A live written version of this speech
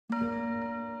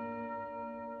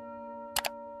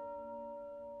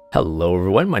Hello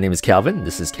everyone, my name is Calvin,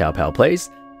 this is CalPal Plays.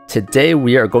 Today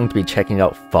we are going to be checking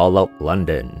out Fallout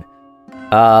London.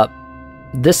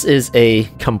 This is a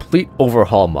complete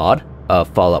overhaul mod of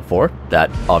Fallout 4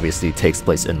 that obviously takes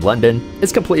place in London.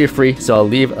 It's completely free, so I'll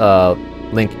leave a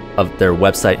link of their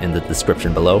website in the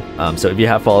description below. So if you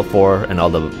have Fallout 4 and all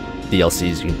the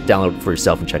DLCs, you can download it for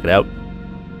yourself and check it out.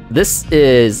 This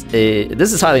is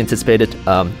highly anticipated.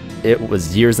 It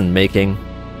was years in making.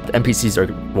 The NPCs are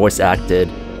voice acted,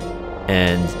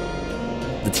 and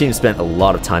the team spent a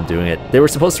lot of time doing it. They were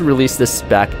supposed to release this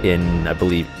back in, I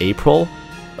believe, April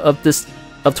of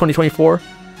 2024,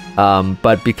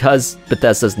 but because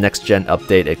Bethesda's next-gen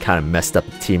update, it kind of messed up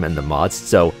the team and the mods,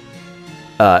 so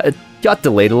it got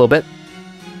delayed a little bit.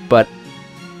 But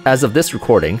as of this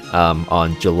recording,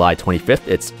 on July 25th,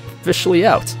 it's officially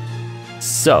out.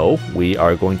 So we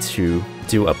are going to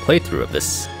do a playthrough of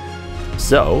this.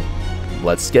 So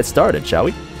let's get started, shall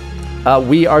we?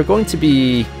 We are going to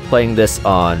be playing this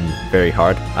on very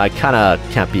hard. I kind of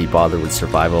can't be bothered with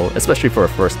survival, especially for a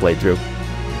first playthrough.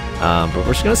 But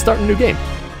we're just going to start a new game.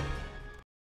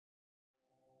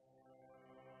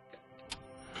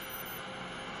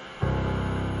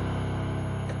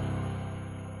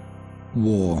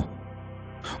 War.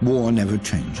 War never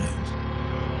changes.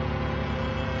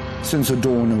 Since the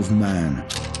dawn of man,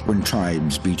 when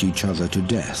tribes beat each other to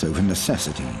death over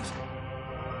necessities,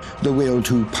 the will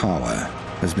to power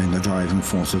has been the driving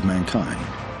force of mankind.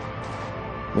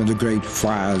 When the great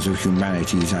fires of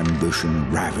humanity's ambition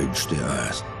ravaged the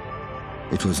earth,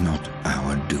 it was not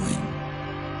our doing,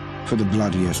 for the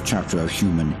bloodiest chapter of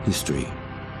human history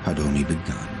had only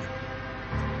begun.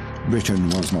 Britain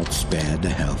was not spared the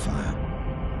hellfire,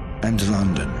 and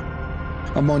London,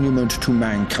 a monument to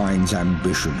mankind's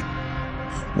ambition,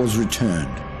 was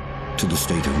returned to the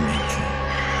state of nature.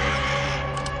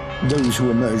 Those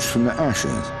who emerged from the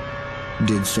ashes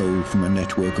did so from a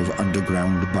network of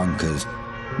underground bunkers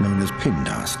known as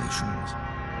Pindar stations.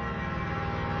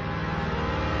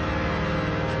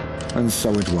 And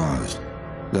so it was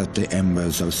that the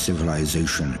embers of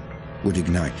civilization would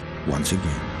ignite once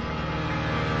again.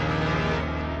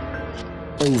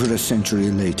 Over a century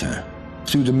later,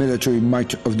 through the military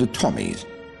might of the Tommies,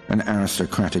 an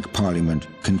aristocratic parliament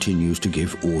continues to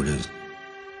give orders.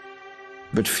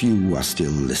 But few are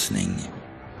still listening.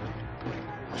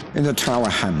 In the Tower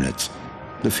Hamlets,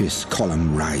 the 5th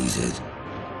column rises.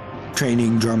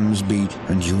 Training drums beat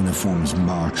and uniforms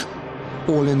march,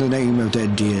 all in the name of their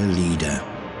dear leader,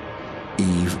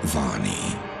 Eve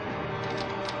Varney.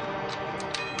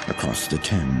 Across the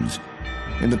Thames,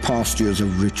 in the pastures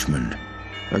of Richmond,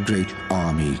 a great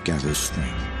army gathers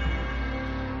strength.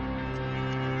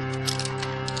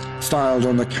 Styled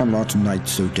on the Camelot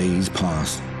knights of days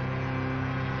past,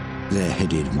 they're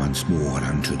headed once more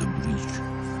unto the breach.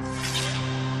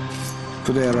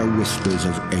 For there are whispers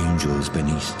of angels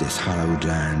beneath this hallowed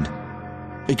land,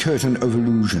 a curtain of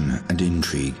illusion and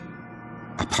intrigue,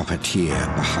 a puppeteer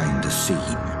behind the scene.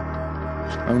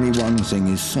 Only one thing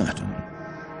is certain: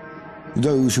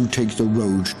 those who take the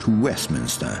road to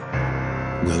Westminster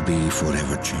will be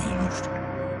forever changed.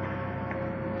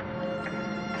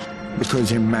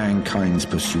 Because in mankind's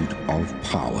pursuit of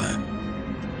power,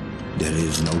 there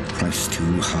is no price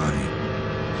too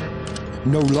high,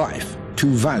 no life too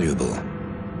valuable,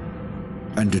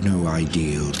 and no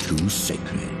ideal too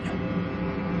sacred.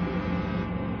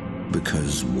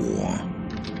 Because war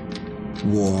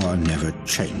never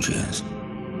changes.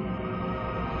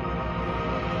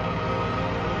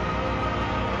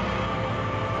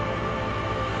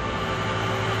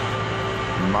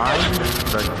 Mind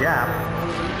the gap.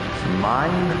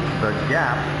 Mind the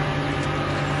gap.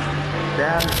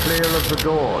 Stand clear of the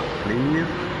doors, please.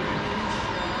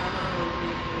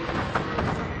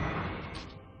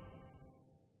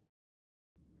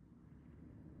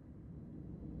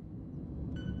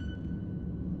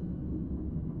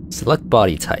 Select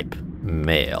body type,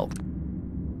 male.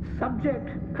 Subject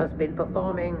has been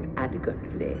performing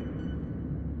adequately.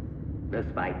 No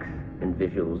spikes and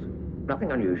visuals,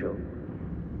 nothing unusual.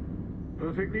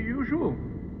 Perfectly usual.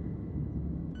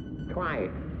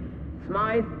 Quiet.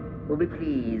 Smythe will be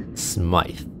pleased.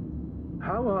 Smythe.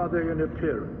 How are they in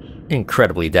appearance?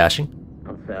 Incredibly dashing.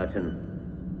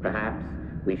 Uncertain. Perhaps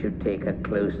we should take a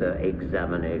closer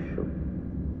examination.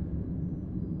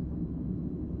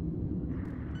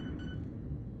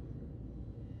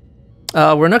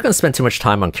 We're not going to spend too much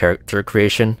time on character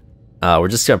creation. We're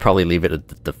just going to probably leave it at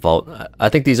the default. I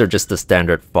think these are just the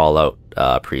standard Fallout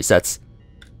presets.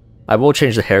 I will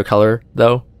change the hair color,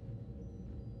 though.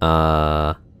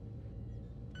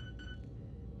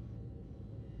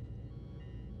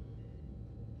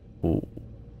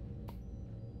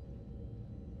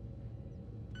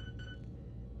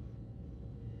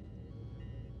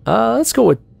 Let's go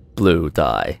with blue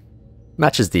dye.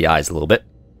 Matches the eyes a little bit.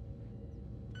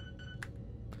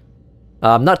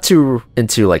 I'm not too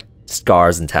into like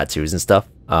scars and tattoos and stuff,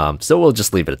 so we'll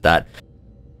just leave it at that.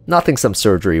 Nothing some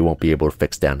surgery won't be able to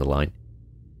fix down the line.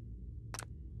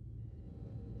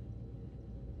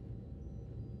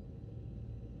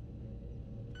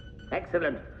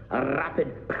 Excellent. A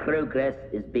rapid progress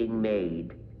is being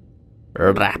made.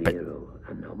 Rapid. Zero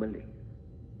anomaly.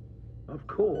 Of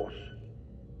course.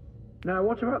 Now,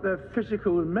 what about their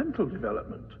physical and mental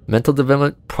development? Mental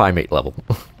development, primate level.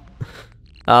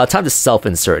 Time to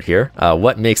self-insert here.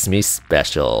 What makes me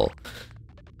special?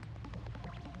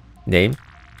 Name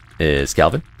is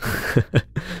Calvin.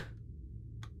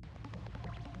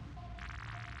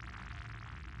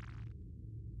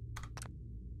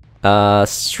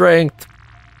 Strength.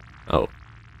 Oh.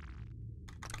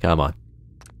 Come on.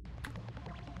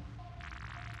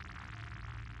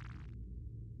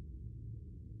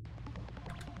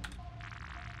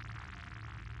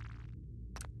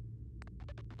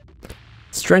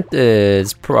 Strength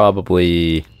is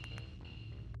probably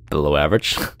below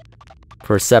average.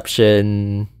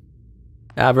 Perception,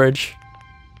 average.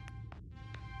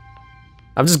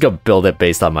 I'm just gonna build it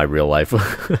based on my real life.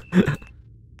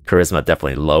 Charisma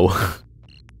definitely low.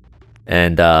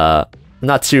 And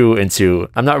not too into,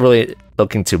 I'm not really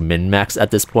looking to min-max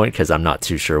at this point because I'm not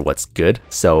too sure what's good.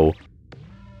 So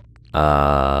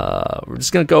we're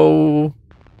just gonna go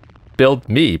build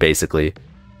me basically.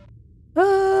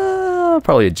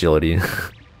 Probably agility.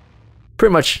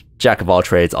 Pretty much jack of all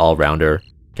trades, all-rounder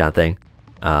kind of thing.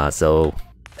 So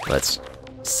let's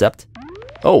accept.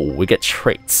 Oh, we get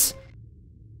traits.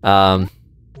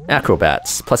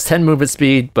 Acrobats, plus 10 movement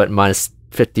speed, but minus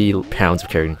 50 pounds of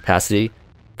carrying capacity.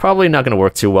 Probably not going to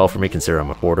work too well for me considering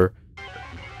I'm a hoarder.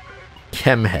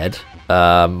 Chemhead,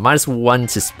 minus 1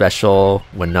 to special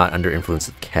when not under influence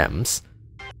of chems.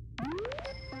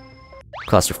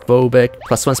 Claustrophobic,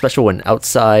 plus 1 special when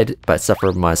outside, but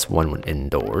suffer minus 1 when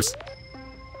indoors.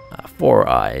 4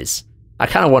 eyes. I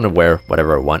kind of want to wear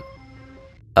whatever I want.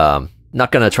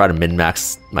 Not gonna try to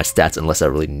min-max my stats unless I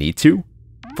really need to,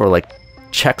 for like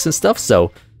checks and stuff,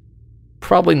 so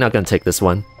probably not gonna take this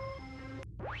one.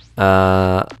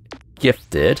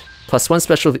 Gifted, plus 1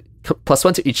 special, plus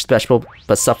 1 to each special,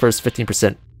 but suffers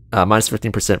 15%, minus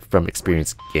 15% from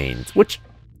experience gained, which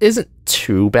isn't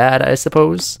too bad, I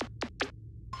suppose.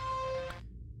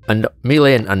 And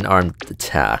melee and unarmed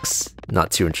attacks,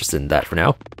 not too interested in that for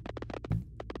now.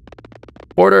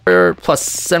 Order plus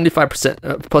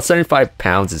 75%, plus 75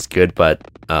 pounds is good, but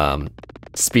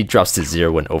speed drops to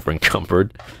 0 when over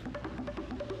encumbered.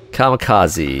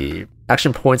 Kamikaze,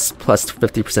 action points plus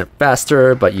 50%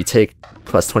 faster, but you take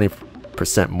plus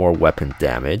 20% more weapon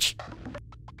damage.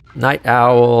 Night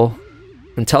Owl,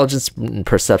 intelligence and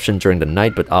perception during the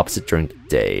night, but opposite during the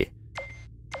day.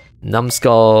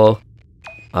 Numbskull,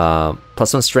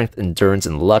 plus 1 strength, endurance,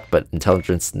 and luck, but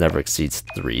intelligence never exceeds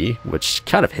 3, which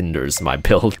kind of hinders my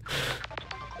build.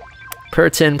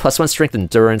 Puritan, plus 1 strength,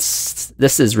 endurance.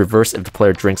 This is reversed if the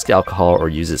player drinks alcohol or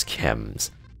uses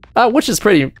chems. Which is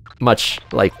pretty much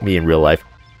like me in real life.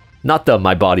 Not the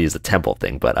my body is a temple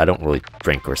thing, but I don't really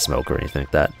drink or smoke or anything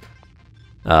like that.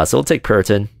 So we'll take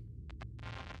Puritan.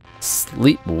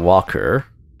 Sleepwalker.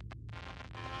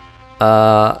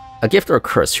 A gift or a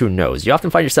curse, who knows? You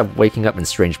often find yourself waking up in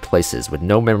strange places with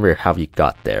no memory of how you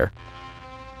got there.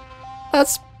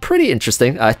 That's pretty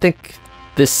interesting. I think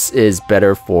this is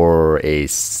better for a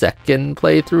second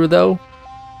playthrough though.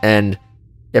 And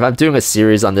if I'm doing a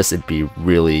series on this, it'd be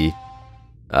really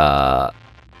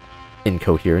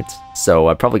incoherent. So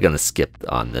I'm probably gonna skip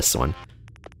on this one.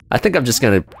 I think I'm just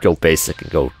gonna go basic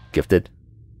and go gifted.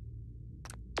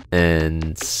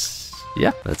 And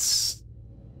yeah, let's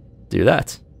do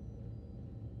that.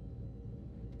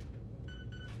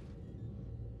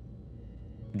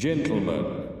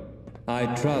 Gentlemen, I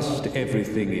trust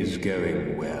everything is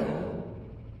going well.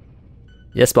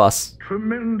 Yes, boss.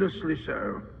 Tremendously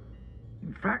so.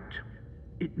 In fact,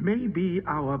 it may be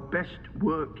our best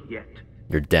work yet.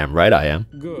 You're damn right I am.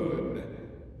 Good.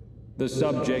 The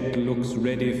subject looks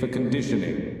ready for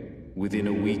conditioning. Within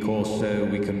a week or so,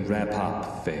 we can wrap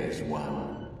up Phase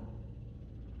 1.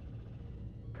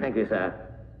 Thank you, sir.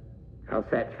 I'll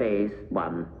set Phase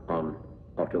 1 on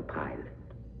autopilot.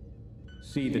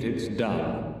 See that it's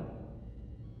done.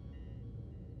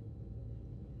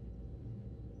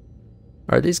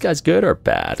 Are these guys good or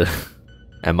bad?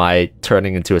 Am I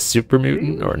turning into a super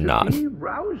mutant or not? Seems to be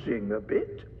rousing a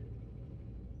bit.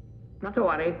 Not to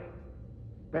worry.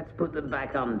 Let's put them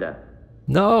back under.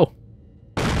 No.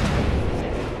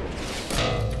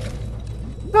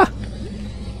 Ah.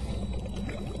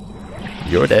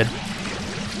 You're dead.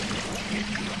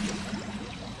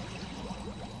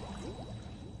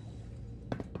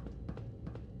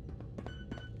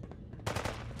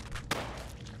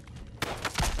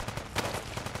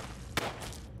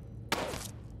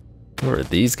 Who are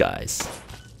these guys?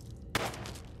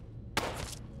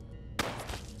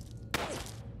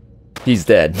 He's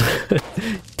dead.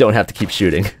 Don't have to keep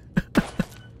shooting.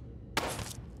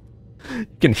 You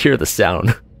can hear the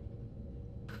sound.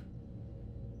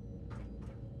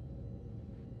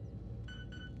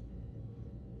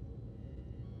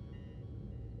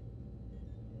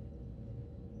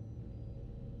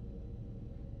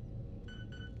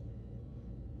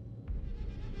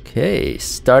 Okay,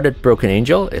 started Broken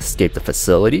Angel, escaped the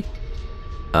facility.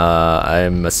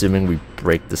 I'm assuming we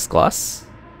break this glass.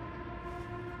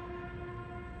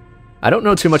 I don't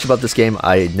know too much about this game.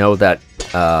 I know that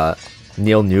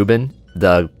Neil Newbin,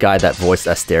 the guy that voiced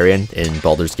Astarion in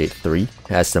Baldur's Gate 3,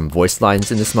 has some voice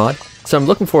lines in this mod. So I'm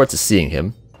looking forward to seeing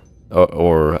him.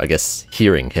 Or I guess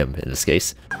hearing him in this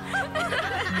case.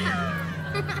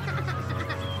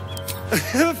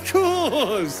 Of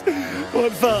course!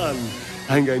 What fun!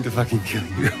 I'm going to fucking kill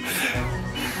you.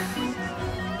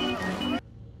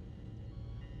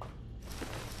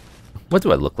 What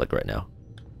do I look like right now?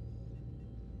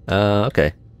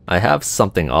 Okay. I have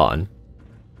something on.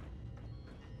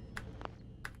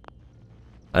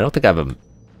 I don't think I have a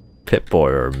Pip-Boy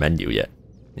or menu yet.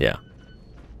 Yeah.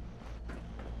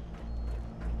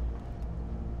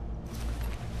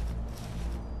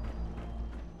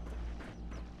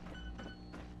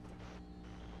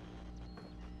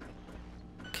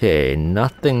 Okay,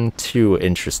 nothing too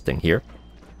interesting here.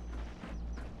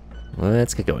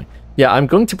 Let's get going. Yeah, I'm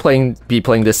going to be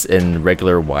playing this in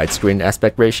regular widescreen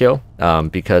aspect ratio,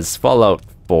 because Fallout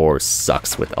 4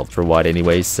 sucks with ultra wide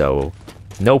anyway, so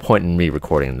no point in me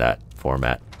recording in that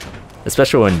format.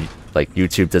 Especially when like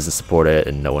YouTube doesn't support it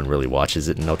and no one really watches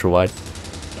it in ultra wide.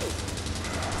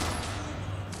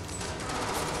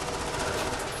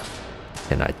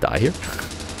 Can I die here?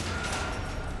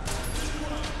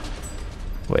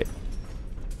 Wait.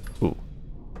 Ooh.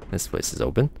 This place is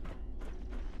open.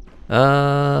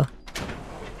 Let's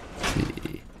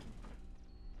see.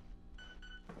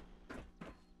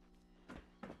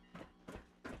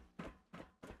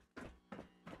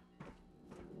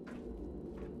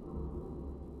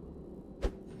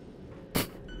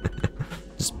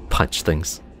 Just punch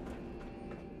things.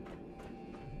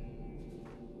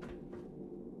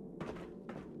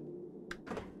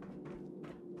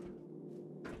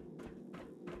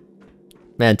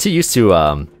 Man, too used to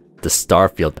the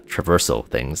Starfield traversal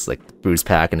things, like the booze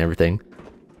pack and everything.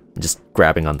 Just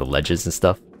grabbing on the ledges and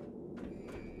stuff.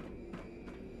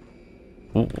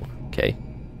 Ooh, okay.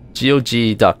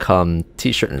 GOG.com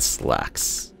t-shirt and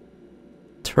slacks.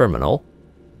 Terminal.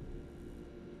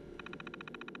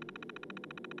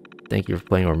 Thank you for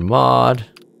playing our mod.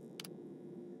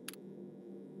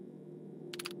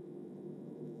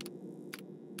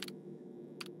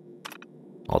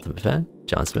 Ultimate fan,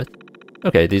 John Smith.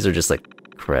 Okay, these are just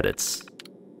like credits.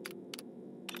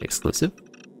 Exclusive?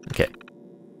 Okay.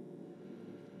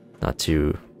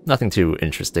 Nothing too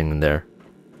interesting in there.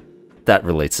 That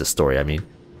relates to story, I mean.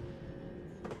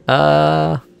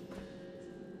 Was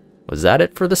that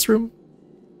it for this room?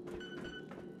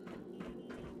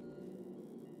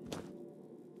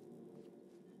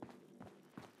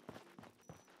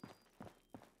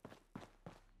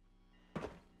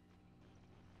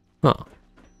 Huh.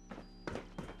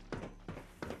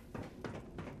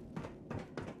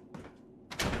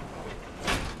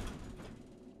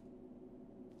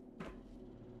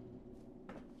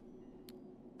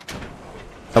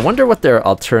 I wonder what their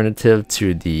alternative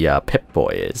to the Pip-Boy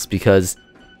is, because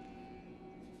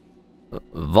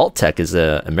Vault-Tec is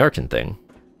an American thing.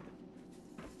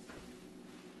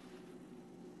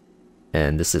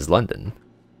 And this is London.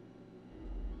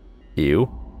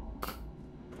 Ew.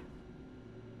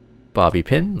 Bobby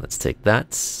pin, let's take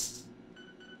that.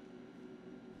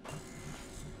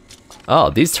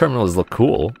 Oh, these terminals look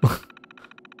cool.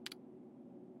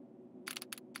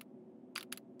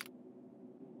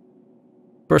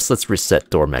 First, let's reset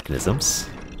door mechanisms.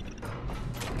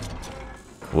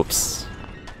 Whoops.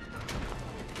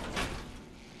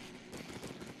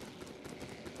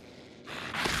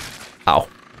 Ow.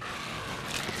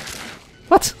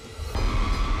 What?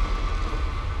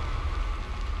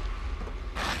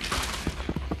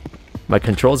 My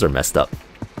controls are messed up.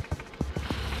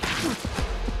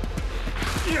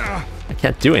 I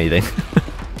can't do anything.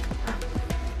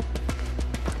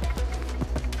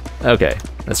 Okay,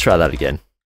 let's try that again.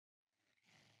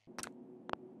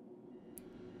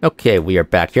 Okay, we are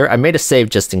back here. I made a save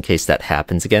just in case that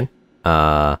happens again.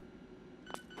 But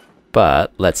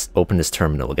let's open this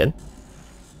terminal again.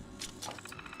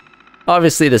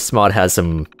 Obviously, this mod has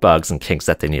some bugs and kinks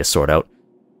that they need to sort out.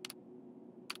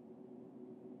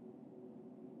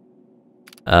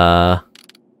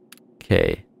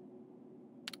 Okay.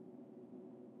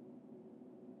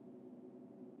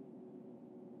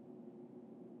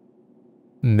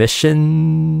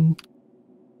 Mission...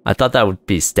 I thought that would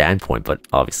be standpoint, but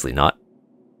obviously not.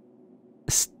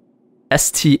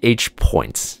 STH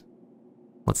points.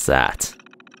 What's that?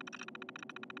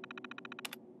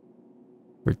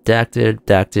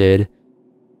 Redacted.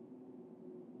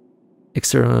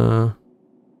 Extra...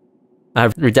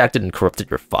 I've redacted and corrupted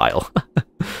your file.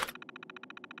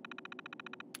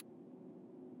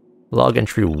 Log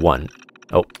entry 1.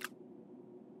 Oh.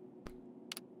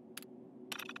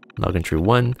 Log entry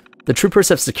 1. The troopers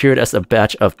have secured us a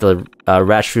batch of the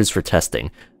rat shrews for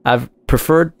testing. I've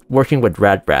preferred working with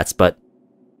rat rats, but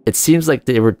it seems like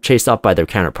they were chased off by their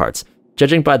counterparts.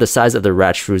 Judging by the size of the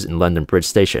rat shrews in London Bridge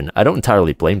Station, I don't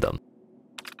entirely blame them.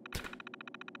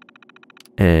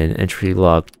 And entry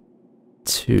log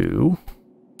 2.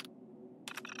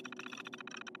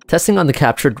 Testing on the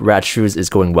captured rat shrews is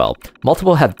going well.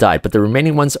 Multiple have died, but the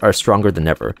remaining ones are stronger than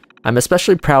ever. I'm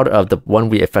especially proud of the one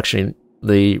we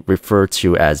affectionately refer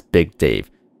to as Big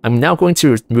Dave. I'm now going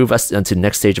to move us into the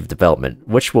next stage of development,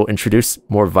 which will introduce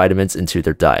more vitamins into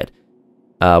their diet.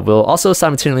 We'll also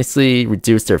simultaneously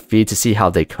reduce their feed to see how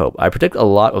they cope. I predict a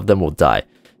lot of them will die,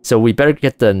 so we better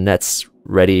get the nets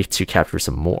ready to capture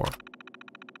some more.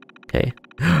 Okay.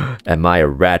 Am I a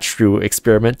rat shrew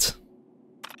experiment?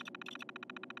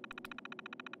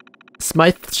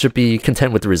 Smythe should be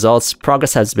content with the results.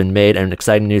 Progress has been made and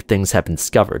exciting new things have been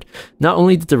discovered. Not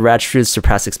only did the rat shrews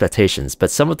surpass expectations, but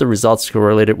some of the results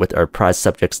correlated with our prize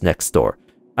subjects next door.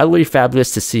 Utterly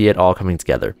fabulous to see it all coming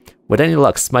together. With any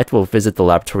luck, Smythe will visit the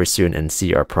laboratory soon and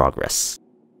see our progress.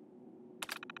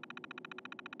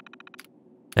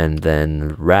 And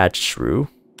then rat shrew.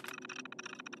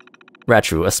 Rat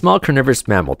shrew, a small carnivorous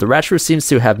mammal. The rat shrew seems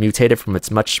to have mutated from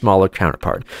its much smaller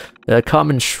counterpart, the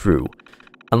common shrew.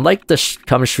 Unlike the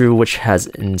common shrew, which has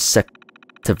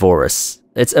insectivorous,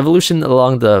 its evolution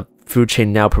along the food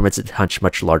chain now permits it to hunt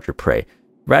much larger prey.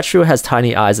 Rat shrew has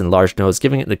tiny eyes and large nose,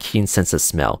 giving it a keen sense of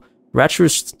smell. Rat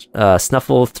shrews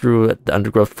snuffle through the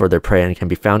undergrowth for their prey and can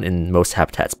be found in most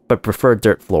habitats, but prefer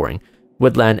dirt flooring,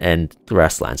 woodland, and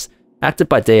grasslands. Active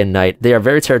by day and night, they are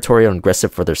very territorial and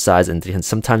aggressive for their size and can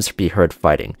sometimes be heard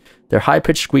fighting. Their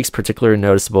high-pitched squeaks particularly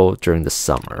noticeable during the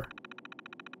summer.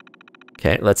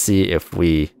 Okay, let's see if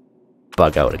we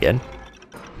bug out again.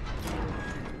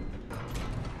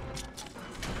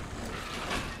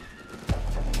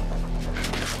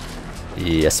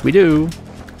 Yes, we do.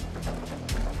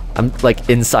 I'm like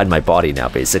inside my body now,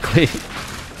 basically.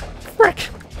 Frick.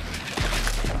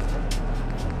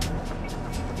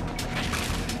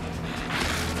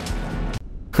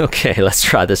 Okay, let's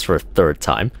try this for a third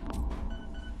time.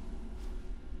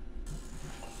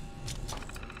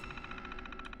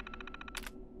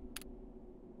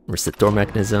 Reset door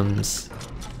mechanisms.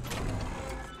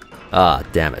 Ah,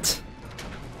 damn it.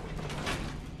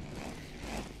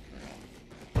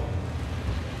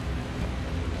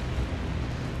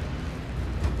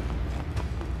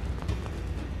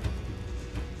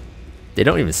 They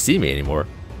don't even see me anymore.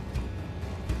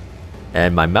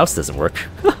 And my mouse doesn't work.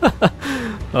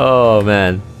 Oh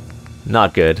man,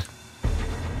 not good.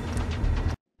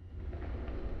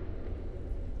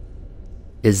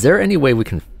 Is there any way we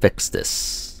can fix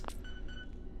this?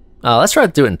 Let's try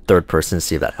to do it in third person to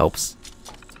see if that helps.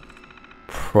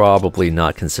 Probably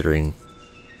not, considering...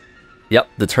 Yep,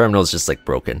 the terminal is just like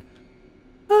broken.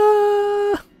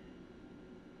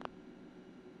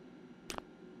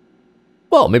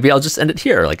 Well, maybe I'll just end it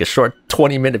here, like a short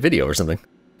 20-minute video or something.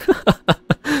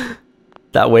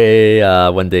 That way,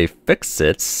 when they fix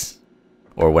it,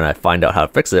 or when I find out how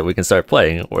to fix it, we can start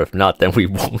playing, or if not, then we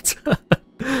won't.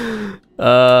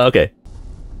 Okay.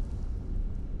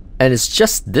 And it's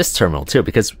just this terminal too,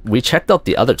 because we checked out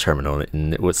the other terminal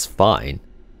and it was fine.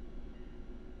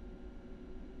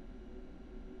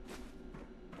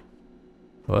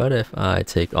 What if I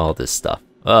take all this stuff?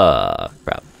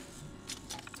 Crap.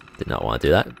 Did not want to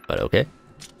do that, but okay.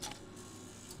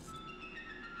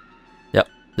 Yep,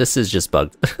 this is just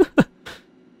bugged.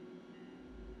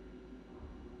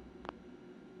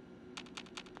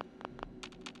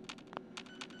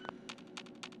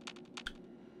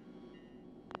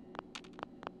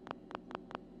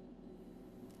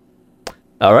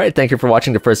 Alright, thank you for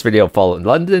watching the first video of Fallout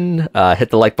London. Hit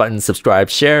the like button, subscribe,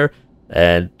 share,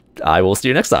 and I will see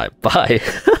you next time. Bye!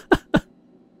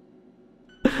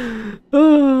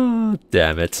 Oh,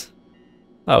 damn it.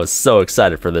 I was so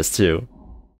excited for this too.